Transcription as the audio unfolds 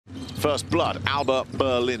First blood, ALBA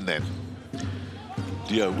Berlin then.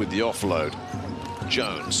 Dio with the offload.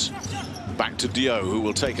 Jones back to Dio, who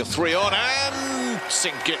will take a 3 on and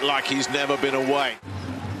sink it like he's never been away.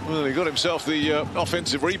 Well, he got himself the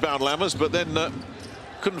offensive rebound, Lammers, but then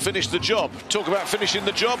couldn't finish the job. Talk about finishing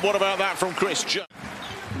the job. What about that from Chris Jones?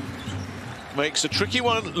 Makes a tricky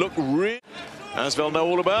one look real. ASVEL know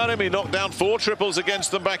all about him. He knocked down 4 triples against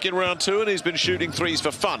them back in round 2, and he's been shooting 3s for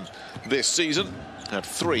fun this season. Had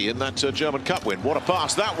 3 in that German Cup win. What a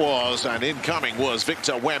pass that was, and incoming was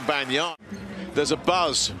Victor Wembanyama. There's a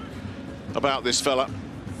buzz about this fella.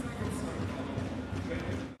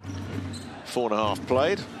 4.5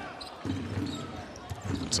 played.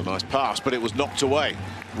 It's a nice pass, but it was knocked away.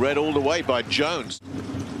 Read all the way by Jones.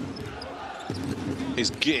 Is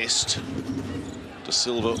Gist. De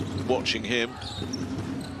Silva watching him.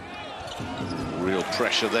 Real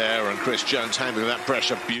pressure there, and Chris Jones handling that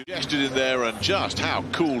pressure. Suggested in there, and just how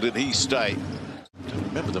cool did he stay? Don't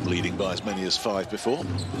remember them leading by as many as 5 before.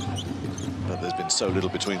 But there's been so little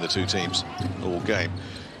between the two teams all game.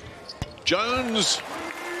 Jones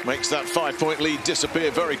makes that 5-point lead disappear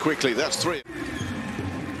very quickly. That's 3.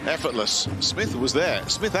 Effortless. Smith was there.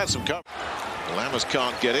 Smith had some cover. Lammers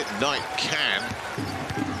can't get it. Knight can.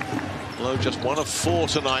 Lowe just 1 of 4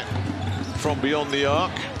 tonight from beyond the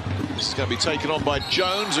arc. This is going to be taken on by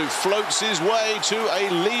Jones, who floats his way to a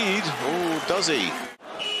lead. Oh, does he?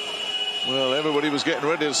 Well, everybody was getting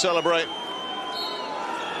ready to celebrate.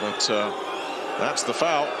 But that's the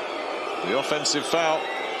foul. The offensive foul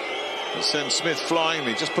that sends Smith flying.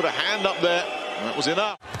 He just put a hand up there. That was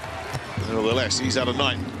enough. Nevertheless, he's had a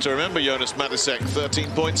night to remember. Jonas Matisek, 13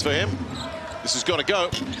 points for him. This has got to go.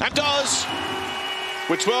 And does!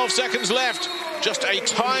 With 12 seconds left, just a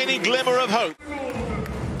tiny glimmer of hope.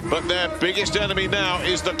 But their biggest enemy now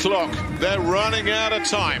is the clock. They're running out of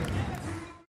time.